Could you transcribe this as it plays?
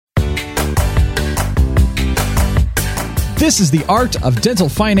This is the Art of Dental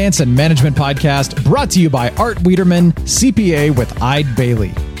Finance and Management podcast, brought to you by Art Wiederman, CPA with Eide Bailly.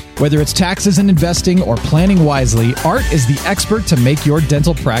 Whether it's taxes and investing or planning wisely, Art is the expert to make your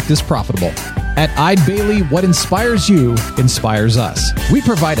dental practice profitable. At Eide Bailly, what inspires you inspires us. We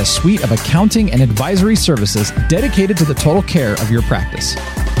provide a suite of accounting and advisory services dedicated to the total care of your practice.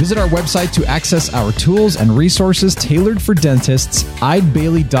 Visit our website to access our tools and resources tailored for dentists,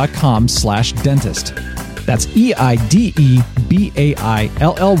 eidebailly.com/dentist. That's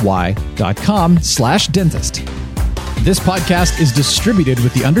EIDEBAILLY.com/dentist. This podcast is distributed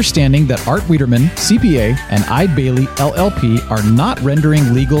with the understanding that Art Wiederman, CPA, and Eide Bailly, LLP are not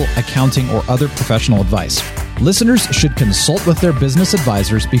rendering legal, accounting, or other professional advice. Listeners should consult with their business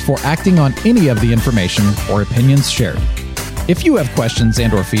advisors before acting on any of the information or opinions shared. If you have questions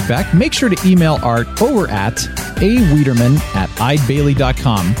and or feedback, make sure to email Art over at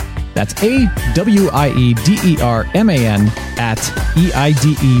awiederman@eidebailly.com. That's AWIEDERMAN at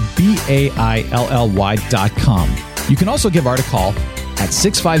EIDEBAILLY.com. You can also give Art a call at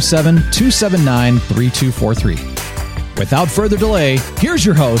 657-279-3243. Without further delay, here's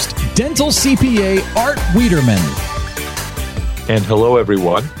your host, Dental CPA Art Wiederman. And hello,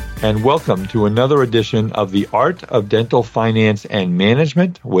 everyone, and welcome to another edition of the Art of Dental Finance and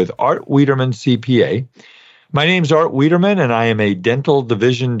Management with Art Wiederman, CPA. My name is Art Wiederman, and I am a dental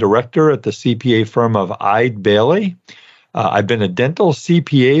division director at the CPA firm of Eide Bailly. I've been a dental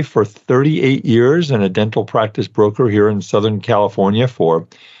CPA for 38 years and a dental practice broker here in Southern California for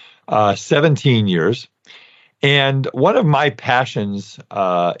 17 years. And one of my passions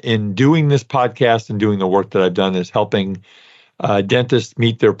in doing this podcast and doing the work that I've done is helping dentists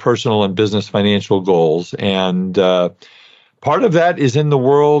meet their personal and business financial goals. And part of that is in the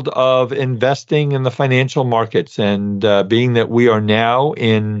world of investing in the financial markets. And being that we are now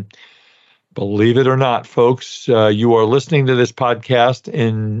in, believe it or not, folks, you are listening to this podcast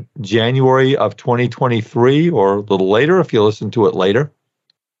in January of 2023 or a little later if you listen to it later.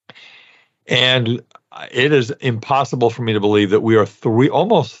 And it is impossible for me to believe that we are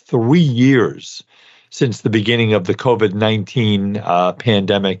almost 3 years since the beginning of the COVID-19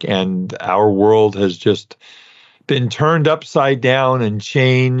 pandemic, and our world has just been turned upside down and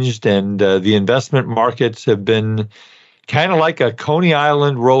changed, and the investment markets have been kind of like a Coney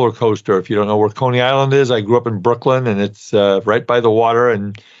Island roller coaster. If you don't know where Coney Island is, I grew up in Brooklyn, and it's right by the water,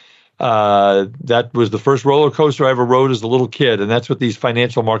 and that was the first roller coaster I ever rode as a little kid, and that's what these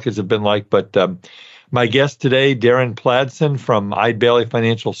financial markets have been like. But my guest today, Darren Pladsen from Eide Bailly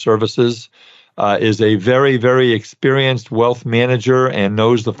Financial Services, is a very, very experienced wealth manager and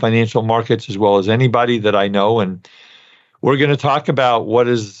knows the financial markets as well as anybody that I know. And we're going to talk about what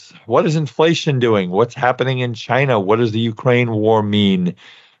is inflation doing, what's happening in China, what does the Ukraine war mean,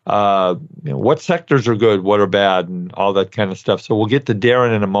 what sectors are good, what are bad, and all that kind of stuff. So we'll get to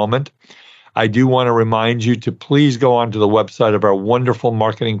Darren in a moment. I do want to remind you to please go onto the website of our wonderful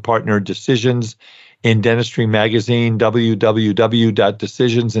marketing partner, Decisions in Dentistry Magazine,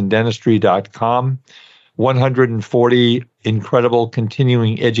 www.decisionsindentistry.com. 140 incredible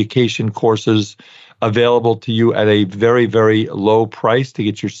continuing education courses available to you at a very, very low price to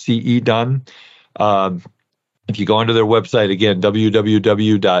get your CE done. If you go onto their website, again,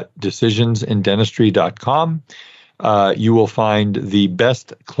 www.decisionsindentistry.com, you will find the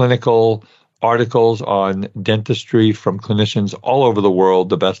best clinical articles on dentistry from clinicians all over the world,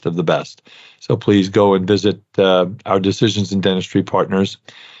 the best of the best. So please go and visit our Decisions in Dentistry partners.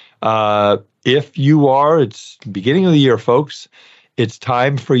 If you are, it's the beginning of the year, folks. It's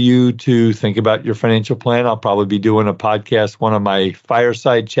time for you to think about your financial plan. I'll probably be doing a podcast, one of my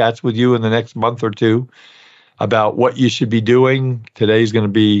fireside chats with you in the next month or two about what you should be doing. Today's going to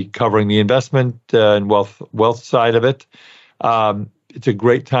be covering the investment and wealth side of it. It's a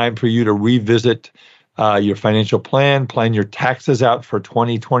great time for you to revisit your financial plan your taxes out for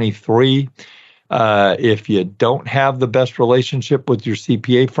 2023. If you don't have the best relationship with your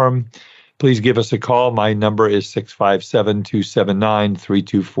CPA firm, please give us a call. My number is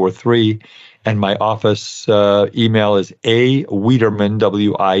 657-279-3243. And my office email is awiederman,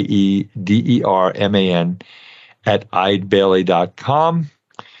 WIEDERMAN, @eidebailly.com.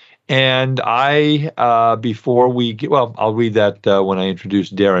 And I'll read that when I introduce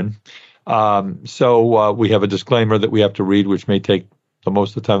Darren. So we have a disclaimer that we have to read, which may take the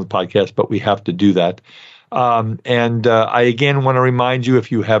most of the time of the podcast, but we have to do that. I again want to remind you,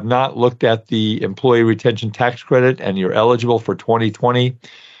 if you have not looked at the Employee Retention Tax Credit and you're eligible for 2020,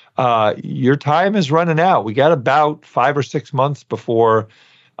 your time is running out. We got about 5 or 6 months before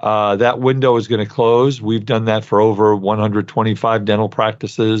that window is going to close. We've done that for over 125 dental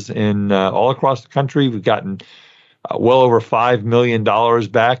practices in all across the country. We've gotten well over $5 million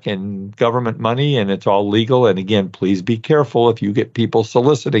back in government money, and it's all legal. And again, please be careful if you get people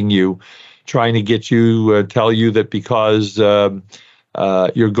soliciting you, trying to get you, tell you that because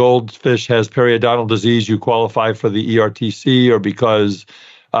your goldfish has periodontal disease, you qualify for the ERTC, or because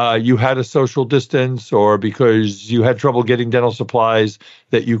you had a social distance, or because you had trouble getting dental supplies,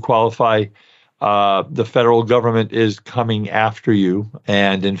 that you qualify. The federal government is coming after you,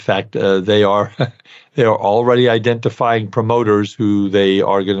 and in fact, they are already identifying promoters who they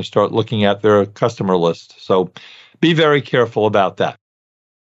are going to start looking at their customer list. So, be very careful about that.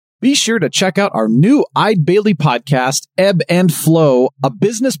 Be sure to check out our new Eide Bailly podcast, Ebb and Flow, a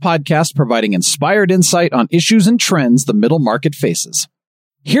business podcast providing inspired insight on issues and trends the middle market faces.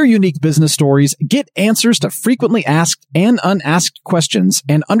 Hear unique business stories, get answers to frequently asked and unasked questions,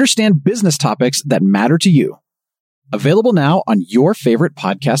 and understand business topics that matter to you. Available now on your favorite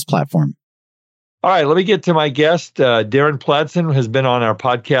podcast platform. All right, let me get to my guest. Darren Pladsen has been on our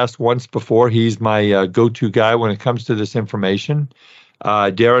podcast once before. He's my go-to guy when it comes to this information.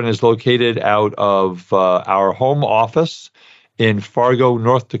 Darren is located out of our home office in Fargo,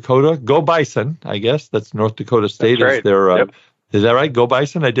 North Dakota. Go Bison, I guess. That's North Dakota State. That's right. Yep. Is that right? Go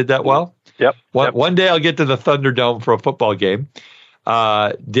Bison? I did that well? Yep. One day I'll get to the Thunderdome for a football game.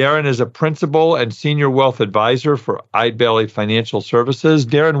 Darren is a principal and senior wealth advisor for Eide Bailly Financial Services.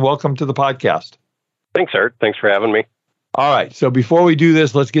 Darren, welcome to the podcast. Thanks, Art. Thanks for having me. All right. So before we do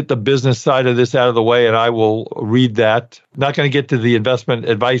this, let's get the business side of this out of the way, and I will read that. Not going to get to the investment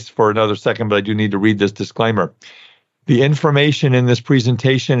advice for another second, but I do need to read this disclaimer. The information in this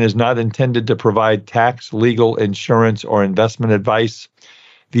presentation is not intended to provide tax, legal, insurance, or investment advice.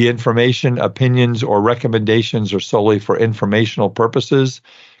 The information, opinions, or recommendations are solely for informational purposes,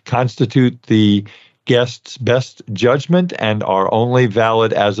 constitute the guest's best judgment, and are only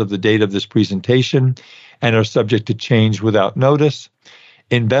valid as of the date of this presentation, and are subject to change without notice.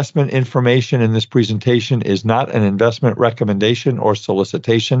 Investment information in this presentation is not an investment recommendation or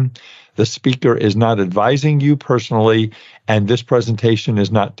solicitation. The speaker is not advising you personally, and this presentation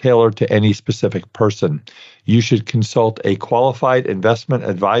is not tailored to any specific person. You should consult a qualified investment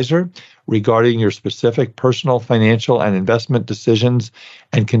advisor regarding your specific personal, financial, and investment decisions,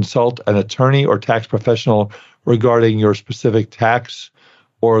 and consult an attorney or tax professional regarding your specific tax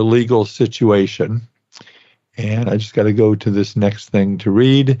or legal situation. And I just got to go to this next thing to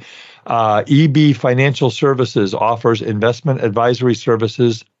read. EB Financial Services offers investment advisory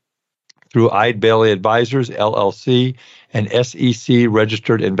services through Eide Bailly Advisors, LLC, an SEC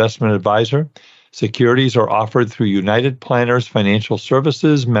registered investment advisor. Securities are offered through United Planners Financial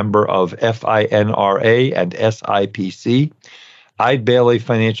Services, member of FINRA and SIPC. Eide Bailly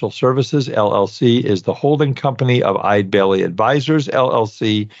Financial Services, LLC, is the holding company of Eide Bailly Advisors,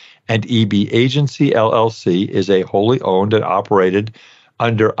 LLC, and EB Agency, LLC, is a wholly owned and operated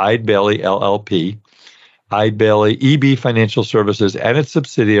under Eide Bailly, LLP. Eide Bailly, EB Financial Services, and its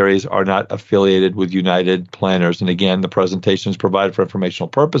subsidiaries are not affiliated with United Planners. And again, the presentation is provided for informational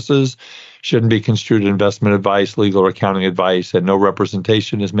purposes, shouldn't be construed as investment advice, legal or accounting advice, and no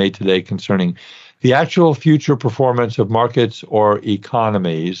representation is made today concerning the actual future performance of markets or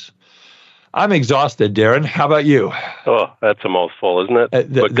economies. I'm exhausted, Darren. How about you? Oh, that's a mouthful, isn't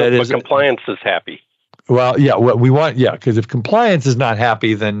it? But compliance is happy. Well, yeah, because if compliance is not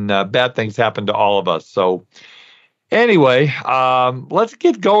happy, then bad things happen to all of us. So anyway, let's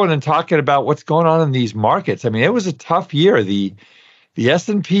get going and talking about what's going on in these markets. I mean, it was a tough year. The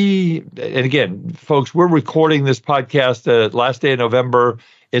S&P, and again, folks, we're recording this podcast last day of November.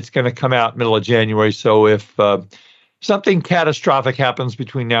 It's going to come out middle of January. So if something catastrophic happens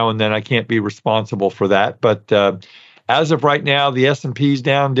between now and then, I can't be responsible for that. But as of right now, the S&P's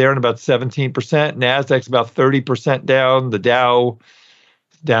down, Darren, about 17%. NASDAQ's about 30% down. The Dow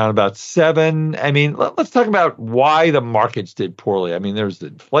down about 7%. I mean, let's talk about why the markets did poorly. I mean, there's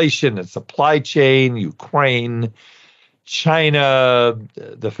inflation and supply chain, Ukraine, China,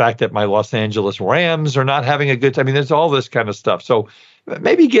 the fact that my Los Angeles Rams are not having a good time. I mean, there's all this kind of stuff. So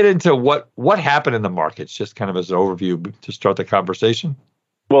maybe get into what happened in the markets, just kind of as an overview to start the conversation.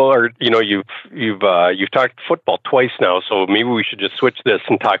 Well, you've talked football twice now, so maybe we should just switch this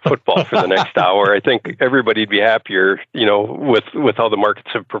and talk football for the next hour. I think everybody'd be happier, with how the markets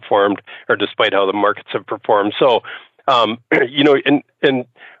have performed, or despite how the markets have performed. So, and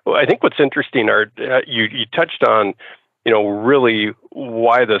I think what's interesting, Art, you touched on, really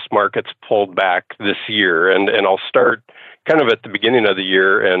why this market's pulled back this year, and I'll start kind of at the beginning of the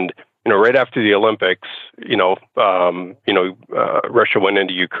year, and right after the Olympics, Russia went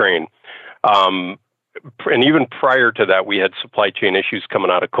into Ukraine. even prior to that, we had supply chain issues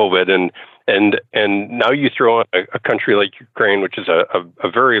coming out of COVID, and now you throw in a country like Ukraine, which is a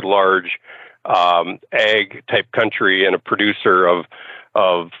very large ag type country and a producer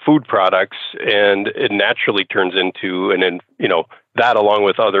of food products, and it naturally turns into that, along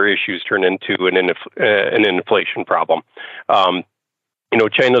with other issues, turn into an inflation problem.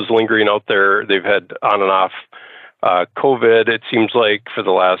 China's lingering out there. They've had on and off COVID, it seems like, for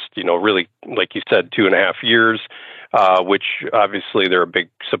the last, really, like you said, 2.5 years, which obviously they're a big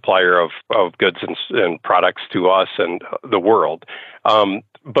supplier of goods and products to us and the world.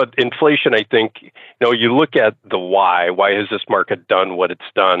 But inflation, I think, you look at the why has this market done what it's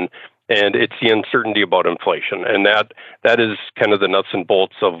done? And it's the uncertainty about inflation. And that is kind of the nuts and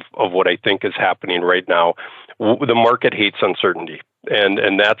bolts of what I think is happening right now. The market hates uncertainty.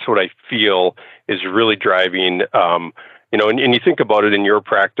 And that's what I feel is really driving, and you think about it in your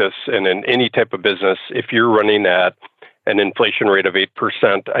practice and in any type of business, if you're running at an inflation rate of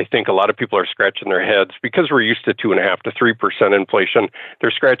 8%, I think a lot of people are scratching their heads because we're used to 2.5% to 3% inflation.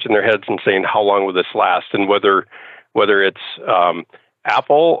 They're scratching their heads and saying, how long will this last? And whether it's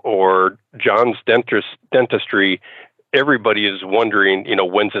Apple or John's dentistry, everybody is wondering,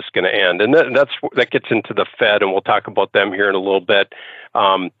 when's this going to end? And that gets into the Fed, and we'll talk about them here in a little bit.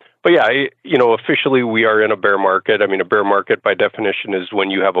 But yeah, officially we are in a bear market. I mean, a bear market by definition is when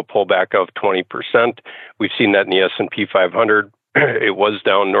you have a pullback of 20%. We've seen that in the S&P 500. It was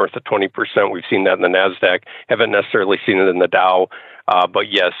down north of 20%. We've seen that in the NASDAQ. Haven't necessarily seen it in the Dow.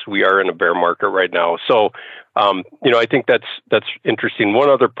 But yes, we are in a bear market right now. So, I think that's interesting. One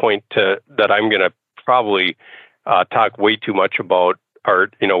other point that I'm going to probably talk way too much about are,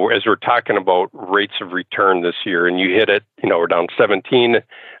 as we're talking about rates of return this year, and you hit it, we're down 17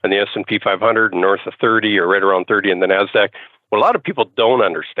 in the S&P 500 and north of 30 or right around 30 in the NASDAQ. What a lot of people don't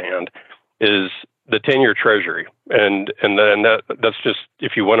understand is the 10-year Treasury. And then that's just,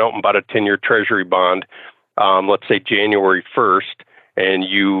 if you went out and bought a 10-year Treasury bond, let's say January 1st, and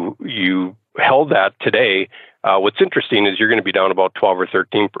you held that today, what's interesting is you're going to be down about 12 or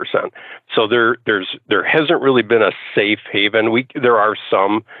 13%. So there hasn't really been a safe haven. There are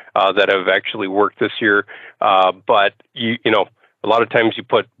some that have actually worked this year, but a lot of times you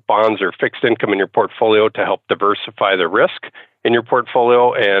put bonds or fixed income in your portfolio to help diversify the risk in your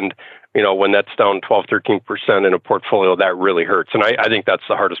portfolio, and when that's down 12, 13% in a portfolio, that really hurts. And I think that's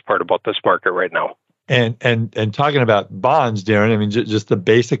the hardest part about this market right now. And talking about bonds, Darren, I mean, just the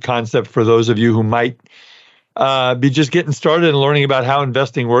basic concept for those of you who might be just getting started and learning about how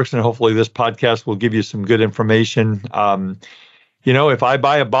investing works, and hopefully this podcast will give you some good information. If I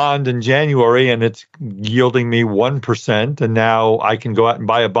buy a bond in January and it's yielding me 1%, and now I can go out and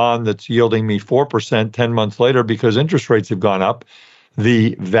buy a bond that's yielding me 4% 10 months later because interest rates have gone up,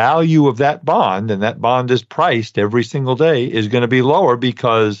 the value of that bond, and that bond is priced every single day, is going to be lower,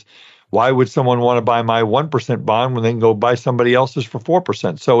 because why would someone want to buy my 1% bond when they can go buy somebody else's for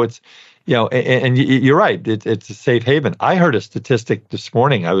 4%? So it's, and you're right, it's a safe haven. I heard a statistic this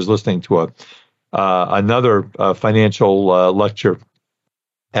morning. I was listening to another financial lecture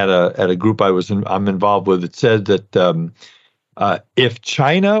at a group I'm involved with. It said that if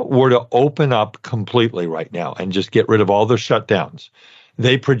China were to open up completely right now and just get rid of all their shutdowns,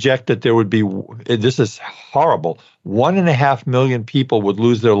 they project that there would be, this is horrible, 1.5 million people would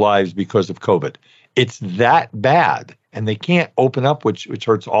lose their lives because of COVID. It's that bad, and they can't open up, which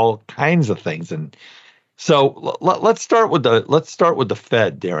hurts all kinds of things. And so let's start with the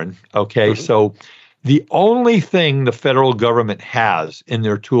Fed, Darren. Okay, mm-hmm. So the only thing the federal government has in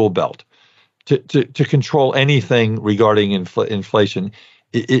their tool belt to control anything regarding inflation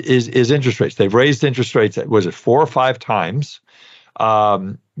is interest rates. They've raised interest rates, was it 4 or 5 times?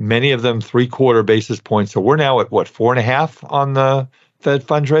 Many of them 3/4 basis points. So we're now at what, 4.5 on the Fed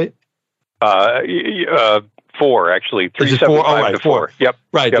funds rate? 4 actually. 3.75 to 4. Yep.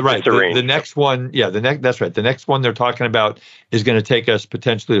 Right. Yep, right. The next one, that's right. The next one they're talking about is going to take us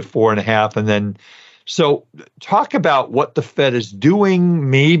potentially to 4.5, and then. So talk about what the Fed is doing.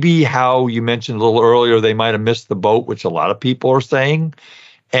 Maybe how you mentioned a little earlier they might have missed the boat, which a lot of people are saying.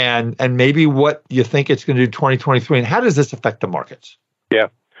 And maybe what you think it's going to do 2023, and how does this affect the markets? Yeah.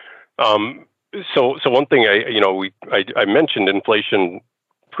 So one thing I mentioned inflation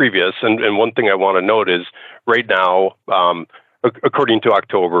previous, and one thing I want to note is right now, according to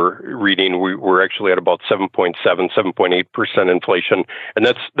October reading, we're actually at about 7.7, 7.8% inflation, and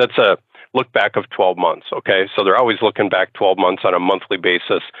that's a look back of 12 months. Okay, so they're always looking back 12 months on a monthly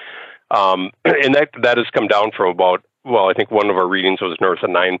basis, and that has come down from about. Well, I think one of our readings was north of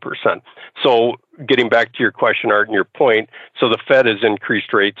 9%. So getting back to your question, Art, and your point, so the Fed has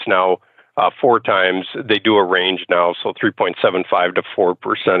increased rates now 4 times. They do a range now, so 3.75 to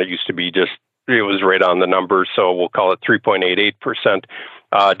 4%. It used to be it was right on the number, so we'll call it 3.88%.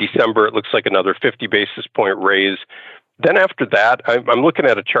 December, it looks like another 50 basis point raise. Then after that, I'm looking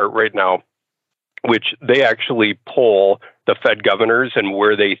at a chart right now, which they actually poll the Fed governors and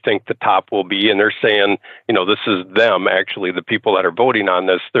where they think the top will be. And they're saying, this is them, actually, the people that are voting on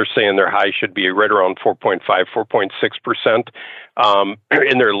this. They're saying their high should be right around 4.5, 4.6%.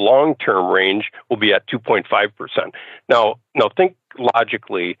 In their long-term range will be at 2.5%. Now think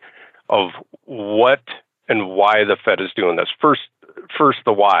logically of what and why the Fed is doing this. First,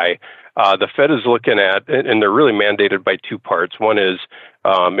 the why. The Fed is looking at, and they're really mandated by 2 parts. One is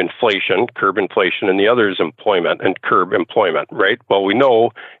inflation, curb inflation, and the other is employment and curb employment, right? Well, we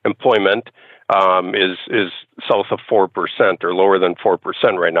know employment is south of 4% or lower than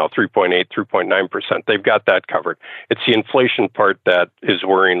 4% right now, 3.8, 3.9%. They've got that covered. It's the inflation part that is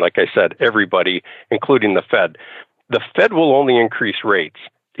worrying, like I said, everybody, including the Fed. The Fed will only increase rates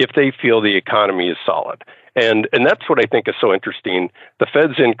if they feel the economy is solid. And that's what I think is so interesting. The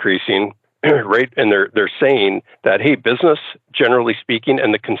Fed's increasing, right? And they're saying that, hey, business, generally speaking,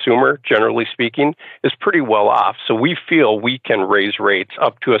 and the consumer, generally speaking, is pretty well off. So we feel we can raise rates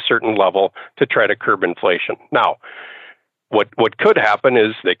up to a certain level to try to curb inflation. Now, what could happen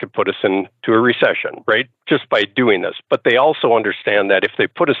is they could put us into a recession, right? Just by doing this. But they also understand that if they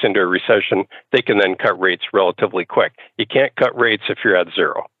put us into a recession, they can then cut rates relatively quick. You can't cut rates if you're at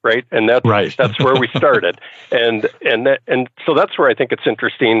 0, right? And that's right. That's where we started. And so that's where I think it's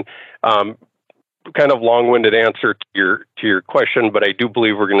interesting. Kind of long-winded answer to your question, but I do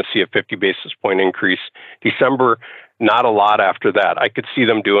believe we're going to see a 50 basis point increase December. Not a lot after that. I could see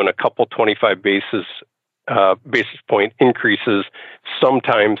them doing a couple 25 basis point increases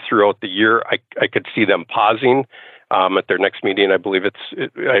sometime throughout the year. I could see them pausing at their next meeting. I believe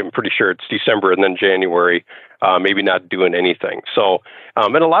I'm pretty sure it's December, and then January, maybe not doing anything. So,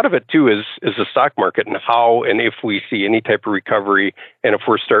 and a lot of it too is the stock market and how, and if we see any type of recovery, and if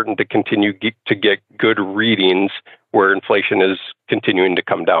we're starting to continue to get good readings where inflation is continuing to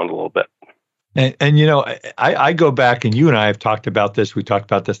come down a little bit. And I go back, and you and I have talked about this. We talked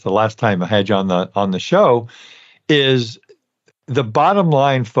about this the last time I had you on the show. Is the bottom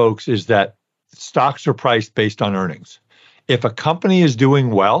line, folks, is that stocks are priced based on earnings. If a company is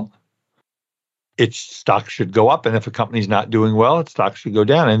doing well, its stock should go up, and if a company's not doing well, its stock should go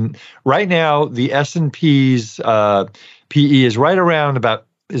down. And right now, the S&P's PE is right around about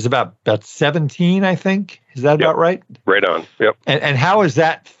 17, I think. Is that about right? Right on. Yep. And how does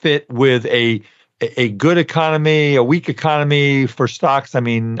that fit with a good economy, a weak economy for stocks? I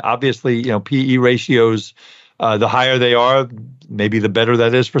mean, obviously, PE ratios, the higher they are, maybe the better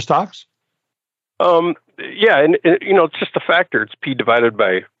that is for stocks. Yeah, and it's just a factor. It's P divided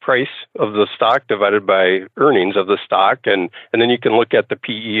by price of the stock divided by earnings of the stock, and then you can look at the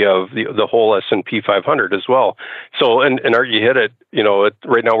PE of the whole S&P 500 as well. So, and Art, you hit it.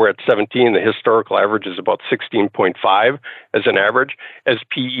 Right now we're at 17. The historical average is about 16.5 as an average. As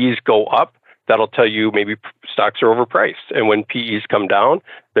PEs go up, that'll tell you maybe stocks are overpriced, and when PEs come down,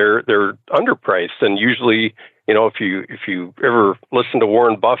 they're underpriced, and usually. If you ever listen to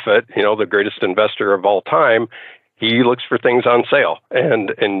Warren Buffett, the greatest investor of all time, he looks for things on sale.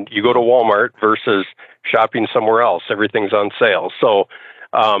 And you go to Walmart versus shopping somewhere else, everything's on sale. So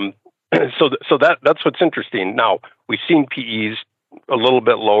that's what's interesting. Now, we've seen PEs a little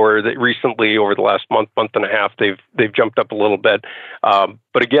bit lower. That recently, over the last month and a half, they've jumped up a little bit.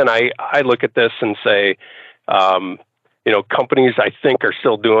 But again, I look at this and say. Companies I think are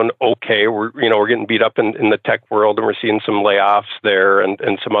still doing okay. We're getting beat up in the tech world, and we're seeing some layoffs there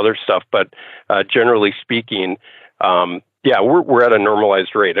and some other stuff. But generally speaking, we're at a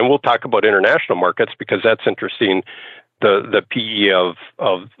normalized rate. And we'll talk about international markets because that's interesting. The PE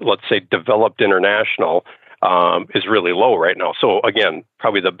of let's say developed international is really low right now. So again,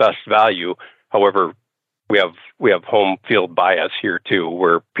 probably the best value. However, we have home field bias here too,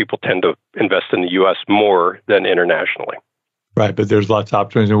 where people tend to invest in the U.S. more than internationally. Right, but there's lots of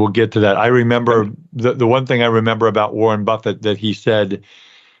opportunities, and we'll get to that. I remember the one thing I remember about Warren Buffett that he said.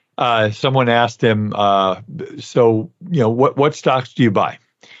 Someone asked him, what stocks do you buy?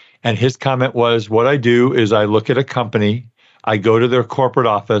 And his comment was, what I do is I look at a company, I go to their corporate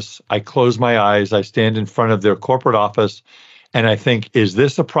office, I close my eyes, I stand in front of their corporate office. And I think, is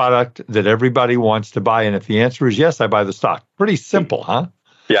this a product that everybody wants to buy? And if the answer is yes, I buy the stock. Pretty simple, huh?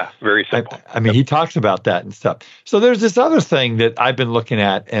 Yeah, very simple. I mean, he talks about that and stuff. So there's this other thing that I've been looking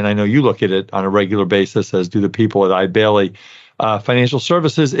at, and I know you look at it on a regular basis, as do the people at Eide Bailly. Financial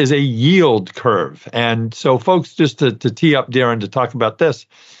services is a yield curve. And so folks, just to tee up Darren to talk about this,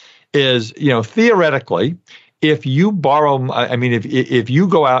 is, theoretically, if you borrow, if you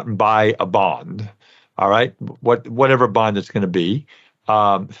go out and buy a bond, all right, whatever bond it's going to be,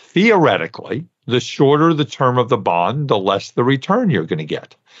 theoretically, the shorter the term of the bond, the less the return you're going to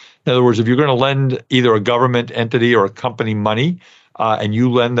get. In other words, if you're going to lend either a government entity or a company money, and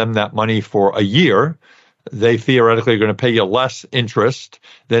you lend them that money for a year, they theoretically are going to pay you less interest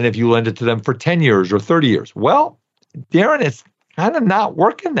than if you lend it to them for 10 years or 30 years. Well, Darren, it's kind of not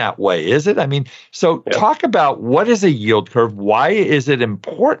working that way, is it? Talk about what is a yield curve? Why is it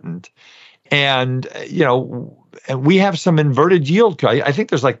important? And, and we have some inverted yield curve. I think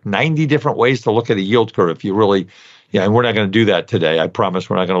there's like 90 different ways to look at a yield curve if you really, and we're not going to do that today. I promise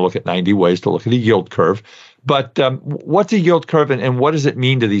we're not going to look at 90 ways to look at a yield curve. But what's a yield curve and what does it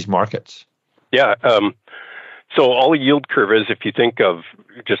mean to these markets? Yeah. So all a yield curve is, if you think of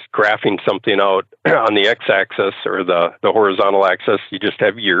just graphing something out on the x-axis or the horizontal axis, you just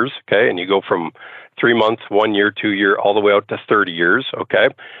have years, okay? And you go from 3 months, 1 year, 2 year, all the way out to 30 years, okay?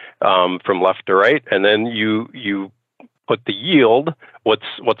 From left to right. And then you put the yield, what's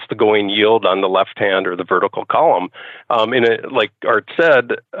the going yield on the left hand or the vertical column. Like Art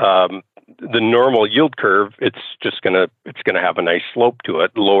said, the normal yield curve, it's gonna have a nice slope to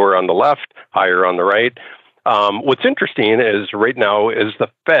it, lower on the left, higher on the right. What's interesting is right now is the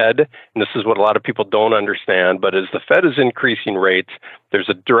Fed, and this is what a lot of people don't understand, but as the Fed is increasing rates, there's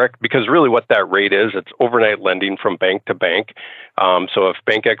a direct, because really what that rate is, it's overnight lending from bank to bank. So if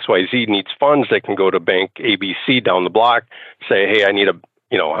Bank XYZ needs funds, they can go to Bank ABC down the block, say, hey, I need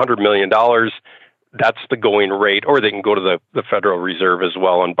 $100 million. That's the going rate, or they can go to the Federal Reserve as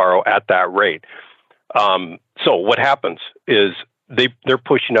well and borrow at that rate. So what happens is they're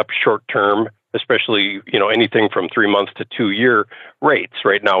pushing up short-term, especially, anything from 3 months to 2 year rates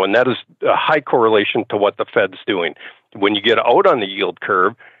right now. And that is a high correlation to what the Fed's doing. When you get out on the yield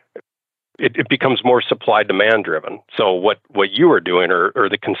curve, it becomes more supply demand driven. So what you are doing or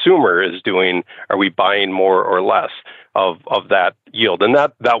the consumer is doing, are we buying more or less of that yield? And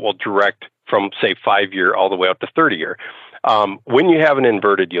that will direct from say 5 year all the way up to 30 year. When you have an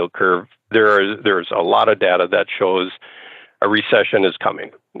inverted yield curve, there's a lot of data that shows a recession is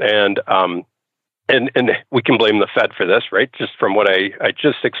coming. And we can blame the Fed for this, right? Just from what I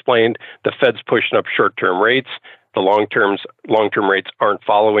just explained, the Fed's pushing up short-term rates. The long-term rates aren't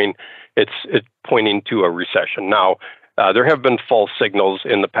following. It's pointing to a recession. Now, there have been false signals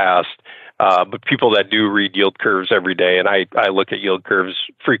in the past, but people that do read yield curves every day, and I look at yield curves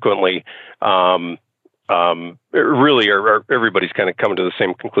frequently, really everybody's kind of come to the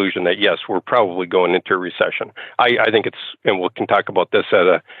same conclusion that yes, we're probably going into a recession. I think it's, and we can talk about this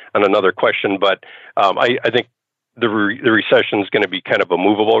on another question, but I think the recession is going to be kind of a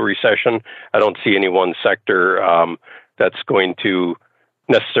movable recession. I don't see any one sector that's going to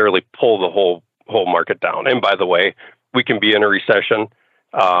necessarily pull the whole market down. And by the way, we can be in a recession,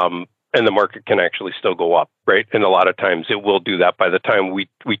 and the market can actually still go up, right? And a lot of times it will do that by the time we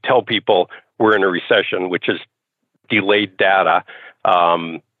tell people we're in a recession, which is delayed data.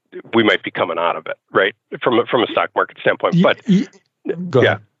 We might be coming out of it, right? From a stock market standpoint. But go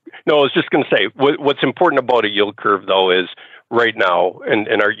ahead. No, I was just going to say what's important about a yield curve, though, is right now, and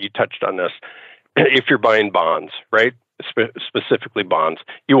you touched on this. If you're buying bonds, right, specifically bonds,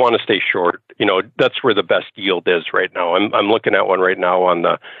 you want to stay short. That's where the best yield is right now. I'm looking at one right now on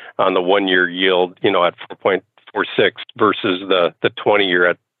the 1 year yield, at 4.46 versus the 20 year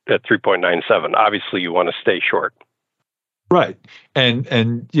at 3.97. Obviously, you want to stay short. Right. And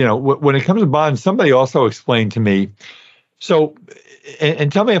when it comes to bonds, somebody also explained to me, so,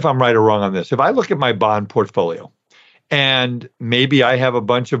 and tell me if I'm right or wrong on this. If I look at my bond portfolio and maybe I have a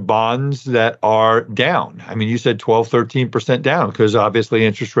bunch of bonds that are down. I mean, you said 12, 13% down because obviously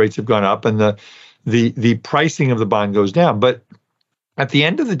interest rates have gone up and the pricing of the bond goes down. But at the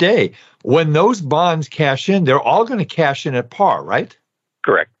end of the day, when those bonds cash in, they're all going to cash in at par, right?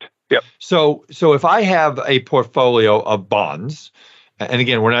 Correct. Yep. So if I have a portfolio of bonds, and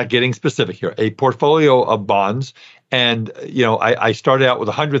again, we're not getting specific here, a portfolio of bonds, and I started out with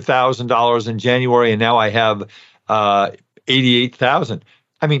 $100,000 in January, and now I have $88,000.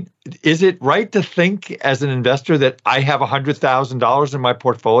 I mean, is it right to think as an investor that I have $100,000 in my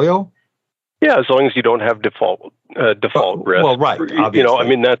portfolio? Yeah, as long as you don't have default risk. Well, right. Obviously.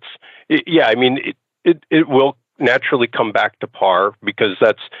 It will naturally come back to par because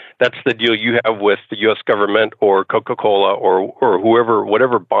that's the deal you have with the U.S. government or Coca-Cola or whoever,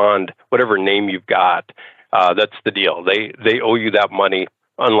 whatever bond, whatever name you've got. That's the deal. They owe you that money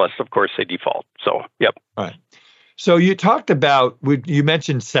unless, of course, they default. So, yep. All right. So you talked about, you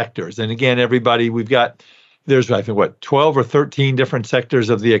mentioned sectors. And again, everybody, we've got there's, I think, 12 or 13 different sectors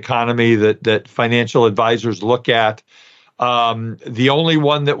of the economy that financial advisors look at. The only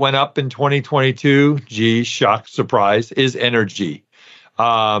one that went up in 2022, gee, shock, surprise, is energy.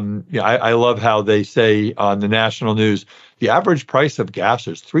 I love how they say on the national news, the average price of gas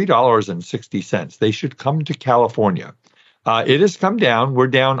is $3.60. They should come to California. It has come down. We're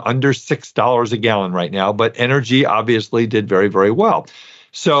down under $6 a gallon right now, but energy obviously did very, very well.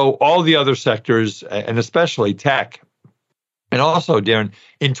 So all the other sectors, and especially tech, and also, Darren,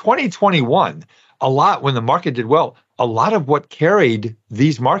 in 2021, when the market did well, a lot of what carried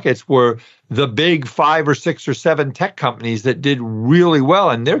these markets were the big 5 or 6 or 7 tech companies that did really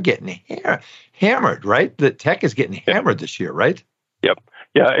well, and they're getting hammered, right? The tech is getting hammered this year, right? Yep.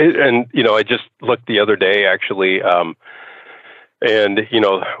 Yeah, and I just looked the other day actually, and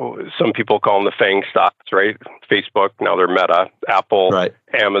some people call them the FANG stocks, right? Facebook, now they're Meta, Apple, right.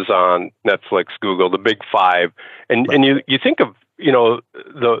 Amazon, Netflix, Google, the big 5, and you think of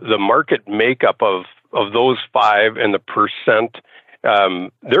the market makeup of those 5 and the percent,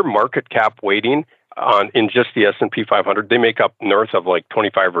 their market cap weighting in just the S&P 500, they make up north of like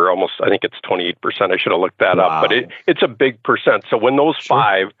 25 or almost, I think it's 28%. I should have looked that up, but it's a big percent. So when those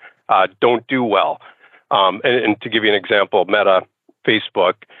 5 don't do well, and to give you an example, Meta,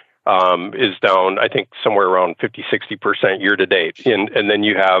 Facebook is down, I think, somewhere around 50-60% year to date, and then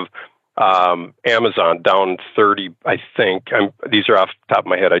you have Amazon down 30, I think. These are off the top of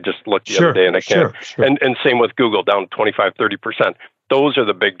my head. I just looked the other day and I can't. Sure. And same with Google, down 25-30%. Those are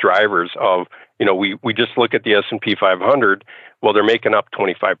the big drivers of, we just look at the S&P 500. Well, they're making up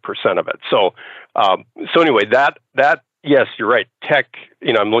 25% of it. So anyway, that yes, you're right. Tech,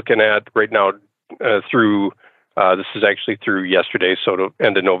 I'm looking at right now through, this is actually through yesterday, so to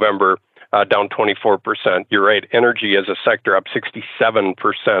end of November, down 24%. You're right. Energy as a sector up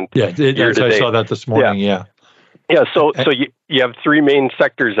 67%. Yeah, I saw that this morning. Yeah. So you have 3 main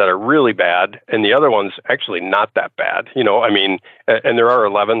sectors that are really bad, and the other one's actually not that bad. And there are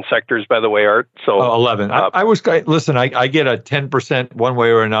 11 sectors, by the way, Art. So 11. Listen. I get a 10% one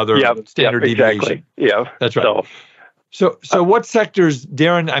way or another standard deviation. Exactly. Yeah, that's right. So what sectors,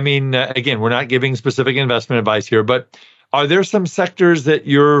 Darren? Again, we're not giving specific investment advice here, but are there some sectors that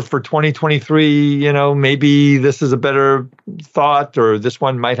you're for 2023, maybe this is a better thought or this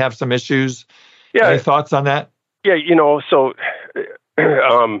one might have some issues? Yeah. Any thoughts on that? Yeah. So,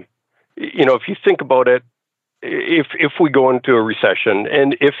 if you think about it, if we go into a recession,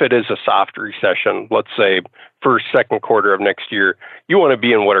 and if it is a soft recession, let's say first, second quarter of next year, you want to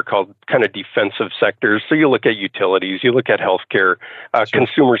be in what are called kind of defensive sectors. So you look at utilities, you look at healthcare,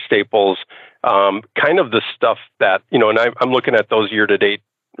 consumer staples, kind of the stuff that, and I'm looking at those year-to-date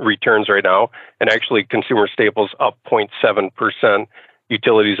returns right now, and actually consumer staples up 0.7%,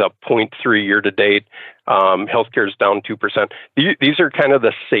 utilities up 0.3 year-to-date, healthcare is down 2%. These are kind of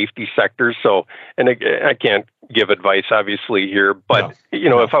the safety sectors. So, and I can't give advice, obviously, here, but,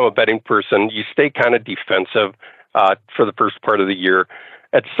 if I'm a betting person, you stay kind of defensive for the first part of the year.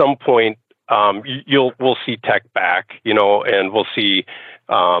 At some point, we'll see tech back, and we'll see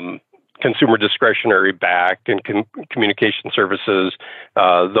consumer discretionary back and communication services.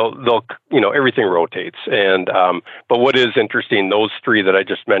 They'll everything rotates. And but what is interesting, those 3 that I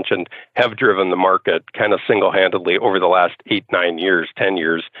just mentioned have driven the market kind of single-handedly over the last 8, 9 years, 10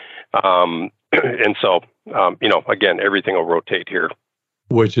 years. And so, again, everything will rotate here.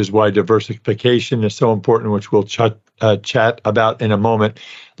 Which is why diversification is so important, which we'll chat about in a moment.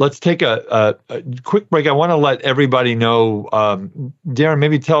 Let's take a quick break. I want to let everybody know, Darren,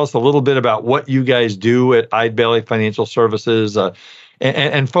 maybe tell us a little bit about what you guys do at Eide Bailly Financial Services.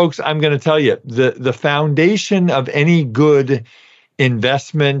 And folks, I'm going to tell you, the foundation of any good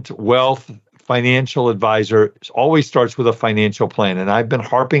investment, wealth, financial advisor always starts with a financial plan. And I've been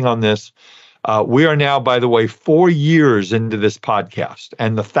harping on this. We are now, by the way, 4 years into this podcast,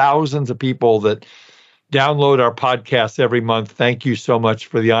 and the thousands of people that download our podcasts every month. Thank you so much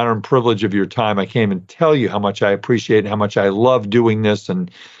for the honor and privilege of your time. I can't even tell you how much I appreciate and how much I love doing this and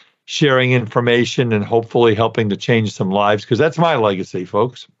sharing information and hopefully helping to change some lives, because that's my legacy,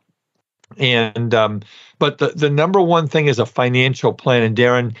 folks. And but the number one thing is a financial plan. And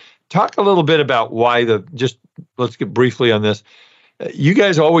Darren, talk a little bit about why let's get briefly on this. You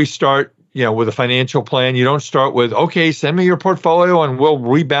guys always start with a financial plan. You don't start with, okay, send me your portfolio and we'll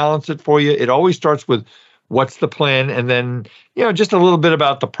rebalance it for you. It always starts with what's the plan, and then, just a little bit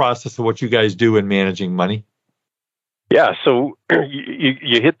about the process of what you guys do in managing money. Yeah, so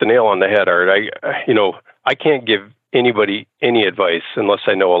you hit the nail on the head, Art. I can't give anybody any advice unless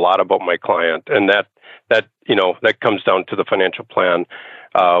I know a lot about my client, and that comes down to the financial plan.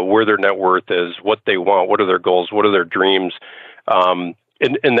 where their net worth is, what they want, what are their goals, what are their dreams. And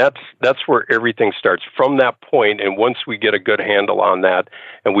that's where everything starts from that point. And once we get a good handle on that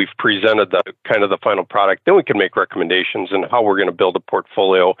and we've presented the kind of the final product, then we can make recommendations on how we're going to build a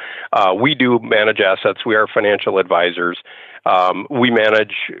portfolio. We do manage assets. We are financial advisors. We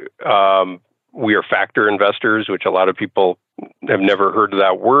manage, we are factor investors, which a lot of people have never heard of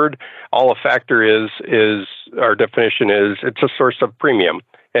that word. All a factor is our definition is it's a source of premium.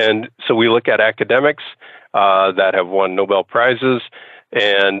 And so we look at academics that have won Nobel Prizes,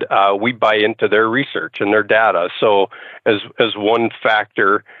 and we buy into their research and their data. So as one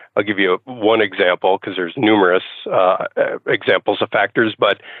factor, I'll give you one example because there's numerous examples of factors,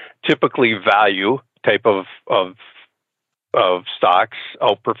 but typically value type of stocks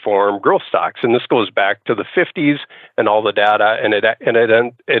outperform growth stocks. And this goes back to the 50s and all the data, and it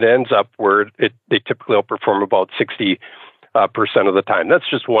ends up where they typically outperform about 60% of the time. That's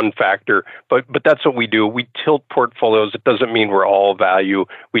just one factor, but that's what we do. We tilt portfolios. It doesn't mean we're all value.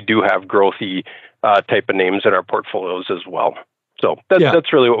 We do have growthy type of names in our portfolios as well. So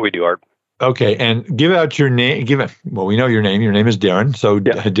that's really what we do, Art. Okay, and give out your name. Well, we know your name. Your name is Darren. So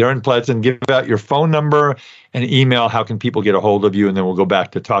Darren Pledson, give out your phone number and email. How can people get a hold of you? And then we'll go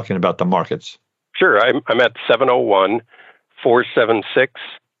back to talking about the markets. Sure. I'm at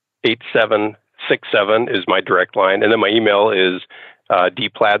 701-476-8767 is my direct line. And then my email is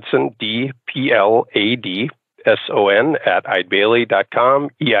dpladson, DPLADSON @eidbailly.com,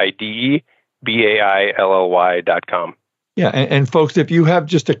 EIDEBAILLY.com. Yeah, and folks, if you have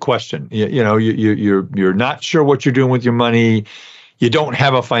just a question, you're not sure what you're doing with your money, you don't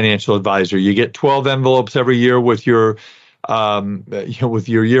have a financial advisor, you get 12 envelopes every year with your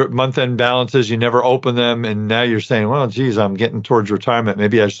month-end balances, you never open them, and now you're saying, well, geez, I'm getting towards retirement.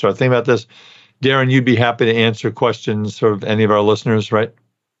 Maybe I should start thinking about this. Darren, you'd be happy to answer questions of any of our listeners, right?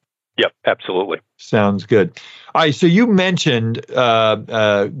 Yep, absolutely. Sounds good. All right, so you mentioned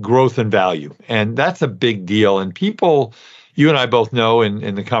growth and value, and that's a big deal. And people, you and I both know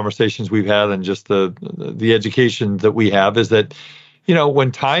in the conversations we've had and just the education that we have is that,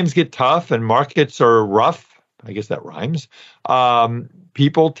 when times get tough and markets are rough, I guess that rhymes,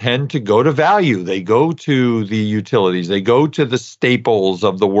 people tend to go to value. They go to the utilities. They go to the staples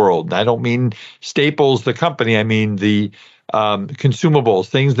of the world. I don't mean Staples, the company. I mean the consumables,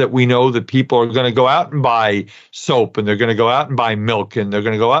 things that we know that people are going to go out and buy soap, and they're going to go out and buy milk, and they're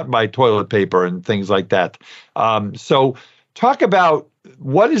going to go out and buy toilet paper and things like that. So talk about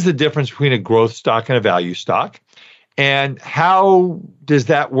what is the difference between a growth stock and a value stock, and how does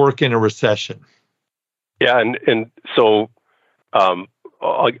that work in a recession? Yeah, and so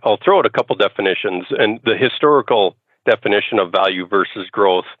I'll throw out a couple definitions, and the historical definition of value versus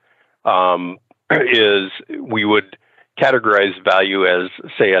growth is we would categorize value as,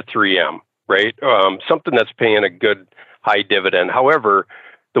 say, a 3M, right? Something that's paying a good high dividend. However,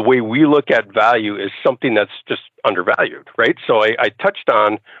 the way we look at value is something that's just undervalued, right? So I touched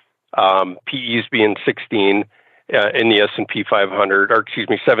on PEs being 16 in the S&P 500, or excuse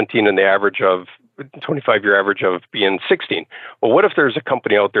me, 17 in the average of 25-year average of being 16. Well, what if there's a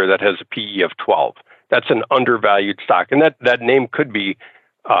company out there that has a PE of 12? That's an undervalued stock, and that name could be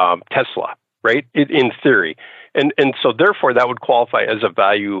Tesla, right? In theory. And so therefore that would qualify as a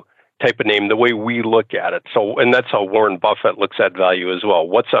value type of name the way we look at it. So, and that's how Warren Buffett looks at value as well.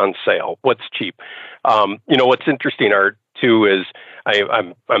 What's on sale? What's cheap? What's interesting, Art, too, is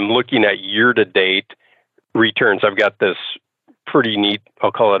I'm looking at year-to-date returns. I've got this pretty neat,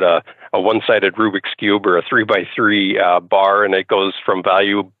 I'll call it a one-sided Rubik's Cube or a 3x3 bar, and it goes from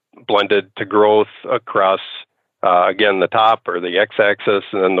value blended to growth across, again, the top or the x-axis,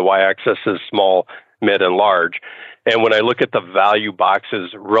 and then the y-axis is small, mid, and large. And when I look at the value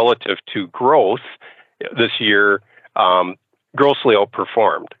boxes relative to growth this year, grossly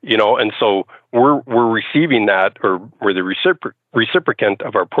outperformed, and so we're receiving that, or we're the reciprocant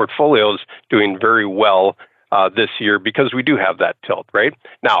of our portfolios doing very well this year because we do have that tilt, right?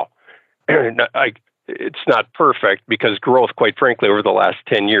 Now, it's not perfect because growth, quite frankly, over the last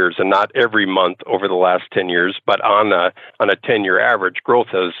 10 years, and not every month over the last 10 years, but on a 10-year average, growth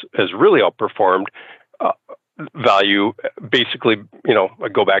has really outperformed value. Basically, I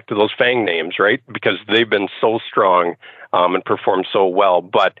go back to those FANG names, right? Because they've been so strong and performed so well.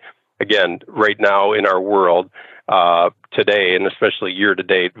 But again, right now in our world, today, and especially year to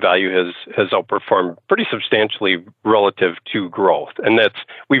date, value has outperformed pretty substantially relative to growth. And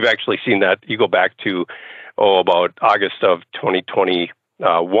we've actually seen that. You go back to, about August of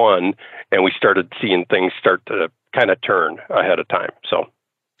 2021, and we started seeing things start to kind of turn ahead of time. So.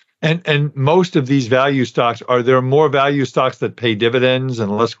 And most of these value stocks, are there more value stocks that pay dividends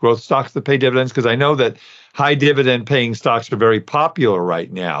and less growth stocks that pay dividends? Because I know that high dividend paying stocks are very popular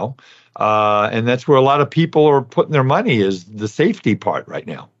right now. And that's where a lot of people are putting their money, is the safety part right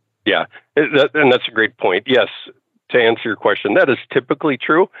now. Yeah, and that's a great point. Yes, to answer your question, that is typically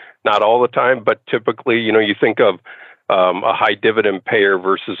true. Not all the time, but typically, you think of a high dividend payer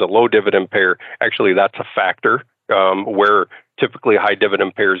versus a low dividend payer. Actually, that's a factor where typically high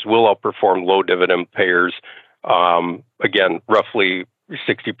dividend payers will outperform low dividend payers, again, roughly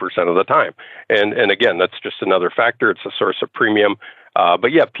 60% of the time. And again, that's just another factor. It's a source of premium.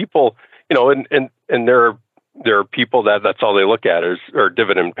 But yeah, people, and there are people that's all they look at are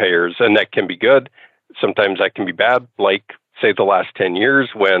dividend payers, and that can be good. Sometimes that can be bad, like say the last 10 years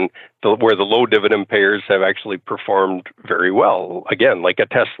where the low dividend payers have actually performed very well. Again, like a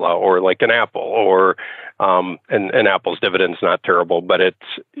Tesla or like an Apple, or and Apple's dividend's not terrible, but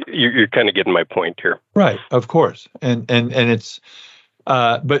you're kind of getting my point here. Right, of course. And it's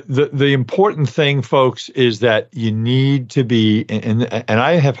but the important thing, folks, is that you need to be, and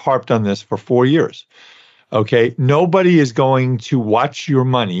I have harped on this for 4 years. Okay, nobody is going to watch your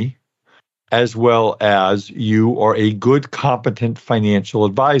money as well as you are a good, competent financial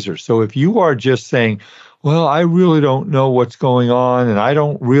advisor. So if you are just saying, well, I really don't know what's going on and I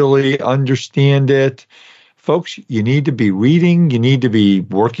don't really understand it, folks, you need to be reading, you need to be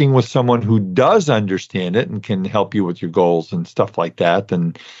working with someone who does understand it and can help you with your goals and stuff like that.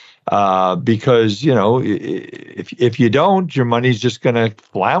 And because, if you don't, your money's just going to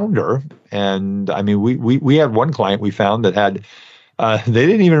flounder. And I mean, we had one client we found that had, they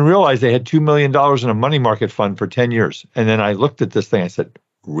didn't even realize they had $2 million in a money market fund for 10 years. And then I looked at this thing, I said,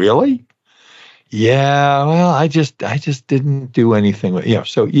 really? Yeah, well, I just didn't do anything with,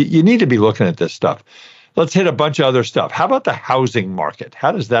 so you need to be looking at this stuff. Let's hit a bunch of other stuff. How about the housing market?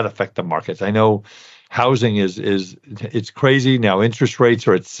 How does that affect the markets? I know housing it's crazy. Now interest rates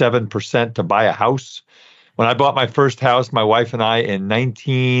are at 7% to buy a house. When I bought my first house, my wife and I, in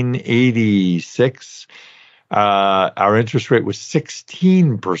 1986, our interest rate was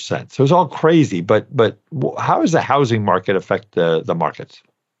 16%. So it's all crazy. But how does the housing market affect the markets?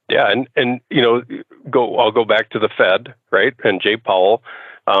 Yeah, and I'll go back to the Fed, right? And Jay Powell,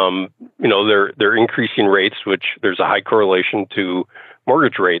 they're increasing rates, which there's a high correlation to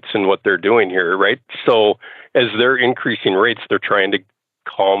mortgage rates and what they're doing here, right? So as they're increasing rates, they're trying to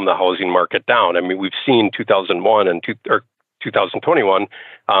calm the housing market down. I mean, we've seen 2001 and 2021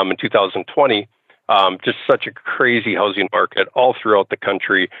 and 2020. Just such a crazy housing market all throughout the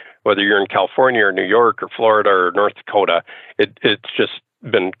country, whether you're in California or New York or Florida or North Dakota. It's just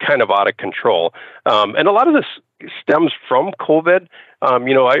been kind of out of control. And a lot of this stems from COVID. I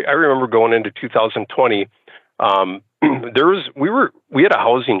remember going into 2020, we had a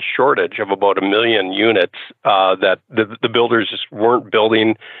housing shortage of about 1 million units that the builders just weren't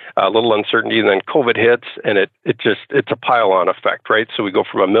building. A little uncertainty, and then COVID hits, and it's a pile-on effect, right? So we go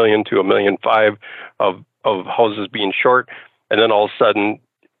from 1 million to 1.5 million of houses being short, and then all of a sudden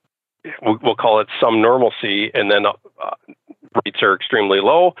we'll call it some normalcy, and then rates are extremely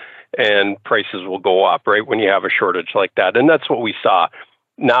low, and prices will go up, right, when you have a shortage like that. And that's what we saw.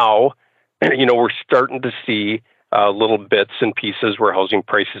 Now, we're starting to see little bits and pieces where housing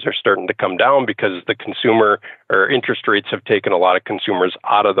prices are starting to come down because the consumer or interest rates have taken a lot of consumers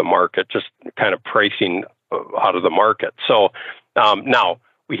out of the market, just kind of pricing out of the market. So now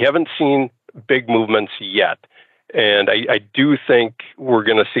we haven't seen big movements yet. And I do think we're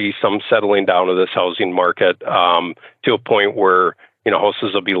going to see some settling down of this housing market to a point where,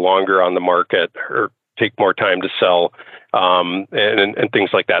 houses will be longer on the market or take more time to sell and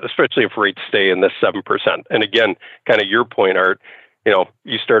things like that, especially if rates stay in this 7%. And again, kind of your point, Art,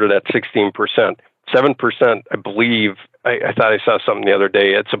 you started at 16%. 7%, I believe, I thought I saw something the other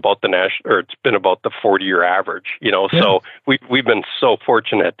day, it's about it's been about the 40-year average, Yeah. So we've been so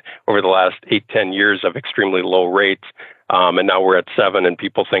fortunate over the last 8-10 years of extremely low rates. And now we're at 7 and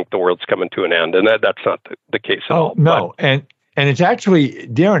people think the world's coming to an end. And that's not the case at all. No. And it's actually,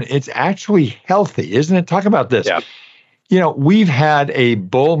 Darren, it's actually healthy, isn't it? Talk about this. Yeah. We've had a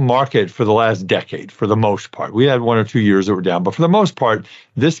bull market for the last decade, for the most part. We had 1 or 2 years that were down, but for the most part,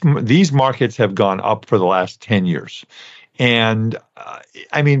 these markets have gone up for the last 10 years. And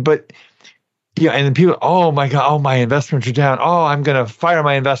and then people, oh my God, my investments are down. Oh, I'm going to fire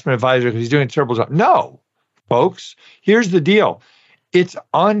my investment advisor because he's doing a terrible job. No, folks, here's the deal. It's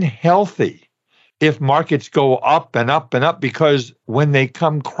unhealthy if markets go up and up and up, because when they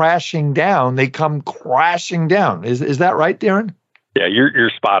come crashing down, they come crashing down. Is that right, Darren? Yeah,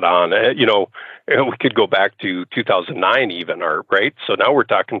 you're spot on. we could go back to 2009 even, right? So now we're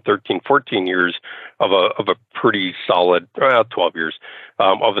talking 13, 14 years of a pretty solid, 12 years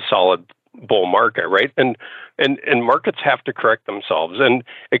of a solid bull market, right? And markets have to correct themselves. And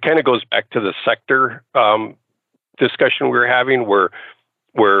it kind of goes back to the sector discussion we were having,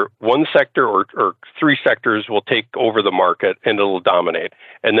 where one sector or three sectors will take over the market and it'll dominate.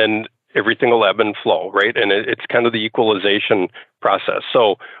 And then everything will ebb and flow, right? And it's kind of the equalization process.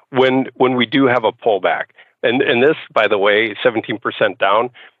 So when we do have a pullback, and this, by the way, 17% down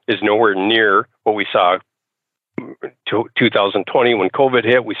is nowhere near what we saw 2020 when COVID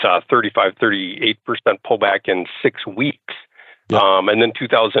hit. We saw a 38% pullback in 6 weeks. Yep. And then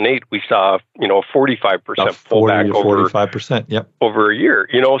 2008, we saw, a 45% pullback over 45%. Yep. Over a year,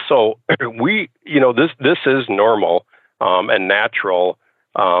 so this is normal, and natural.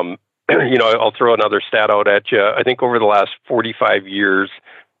 I'll throw another stat out at you. I think over the last 45 years,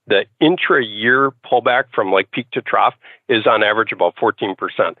 the intra-year pullback from like peak to trough is on average about 14%,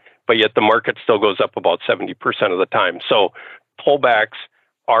 but yet the market still goes up about 70% of the time. So pullbacks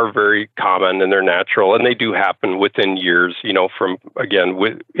are very common and they're natural, and they do happen within years, from, again,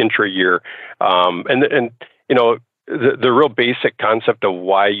 with intra-year. The real basic concept of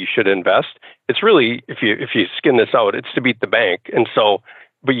why you should invest, it's really, if you skin this out, it's to beat the bank. And so,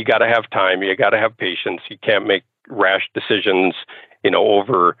 but you got to have time, you got to have patience. You can't make rash decisions,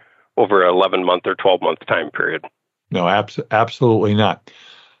 over 11-month or 12-month time period. No, absolutely not.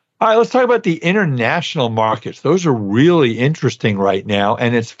 All right, let's talk about the international markets. Those are really interesting right now.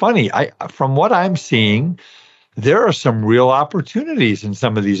 And it's funny, from what I'm seeing, there are some real opportunities in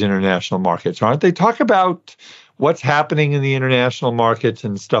some of these international markets, aren't they? Talk about what's happening in the international markets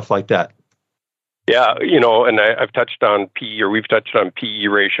and stuff like that. Yeah, and I've touched on PE, or we've touched on PE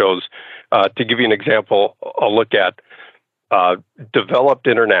ratios. To give you an example, I'll look at developed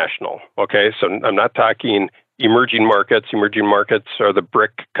international. Okay, so I'm not talking emerging markets. Emerging markets are the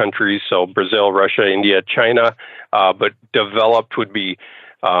BRIC countries, so Brazil, Russia, India, China. But developed would be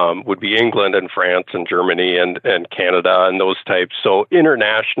England and France and Germany and Canada and those types. So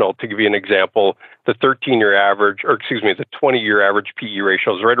international, to give you an example, the 20-year average PE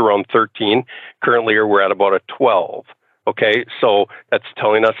ratio is right around 13. Currently, we're at about a 12. Okay, so that's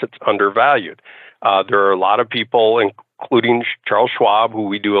telling us it's undervalued. There are a lot of people, including Charles Schwab, who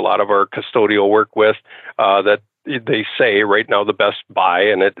we do a lot of our custodial work with, that they say right now the best buy,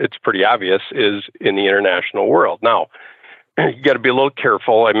 and it's pretty obvious, is in the international world. Now, you got to be a little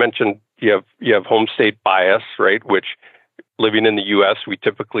careful. I mentioned you have home state bias, right? Which, living in the U.S., we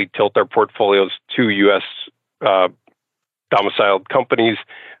typically tilt our portfolios to U.S. Domiciled companies,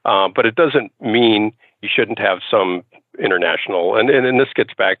 but it doesn't mean you shouldn't have some international. And this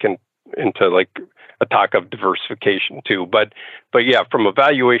gets back into like a talk of diversification too. But yeah, from a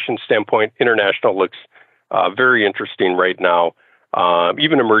valuation standpoint, international looks very interesting right now.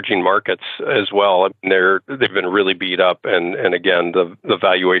 Even emerging markets as well. They've been really beat up, and again, the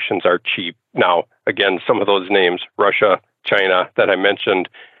valuations are cheap. Now, again, some of those names, Russia, China, that I mentioned,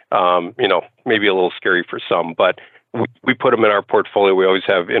 maybe a little scary for some, but we put them in our portfolio. We always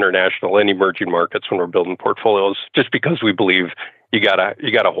have international and emerging markets when we're building portfolios, just because we believe you gotta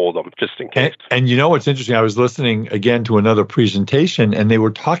hold them just in case. And you know what's interesting? I was listening again to another presentation, and they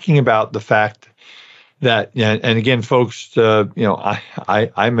were talking about the fact that, and again, folks,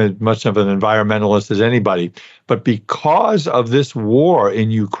 I'm as much of an environmentalist as anybody, but because of this war in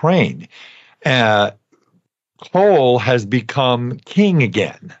Ukraine, coal has become king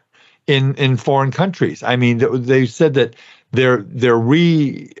again in foreign countries. I mean, they said that they're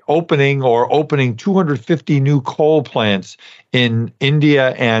reopening or opening 250 new coal plants in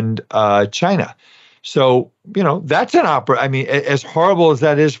India and China. So, that's an I mean, as horrible as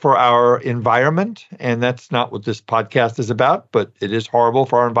that is for our environment, and that's not what this podcast is about, but it is horrible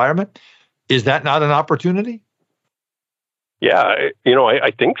for our environment. Is that not an opportunity? Yeah,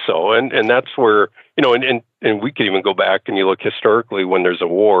 I think so. And that's where, and we could even go back and you look historically when there's a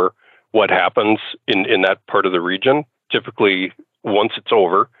war, what happens in that part of the region. Typically, once it's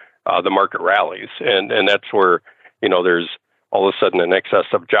over, the market rallies. And that's where, there's all of a sudden an excess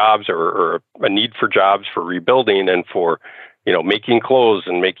of jobs or a need for jobs for rebuilding and for, making clothes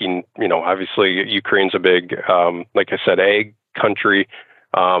and making, obviously Ukraine's a big, like I said, ag country,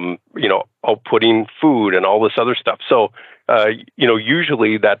 outputting food and all this other stuff. So,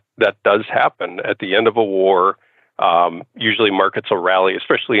 usually that does happen at the end of a war. Usually markets will rally,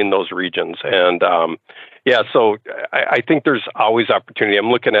 especially in those regions. And, so I think there's always opportunity.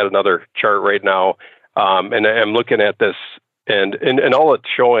 I'm looking at another chart right now, and I'm looking at this, and all it's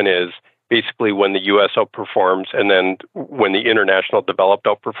showing is basically when the U.S. outperforms, and then when the international developed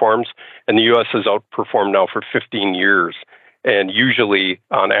outperforms. And the U.S. has outperformed now for 15 years. And usually,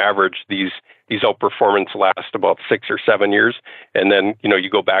 on average, these outperformance last about 6 or 7 years. And then, you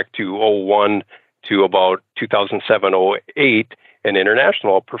go back to 2001 to about 2007, 2008, and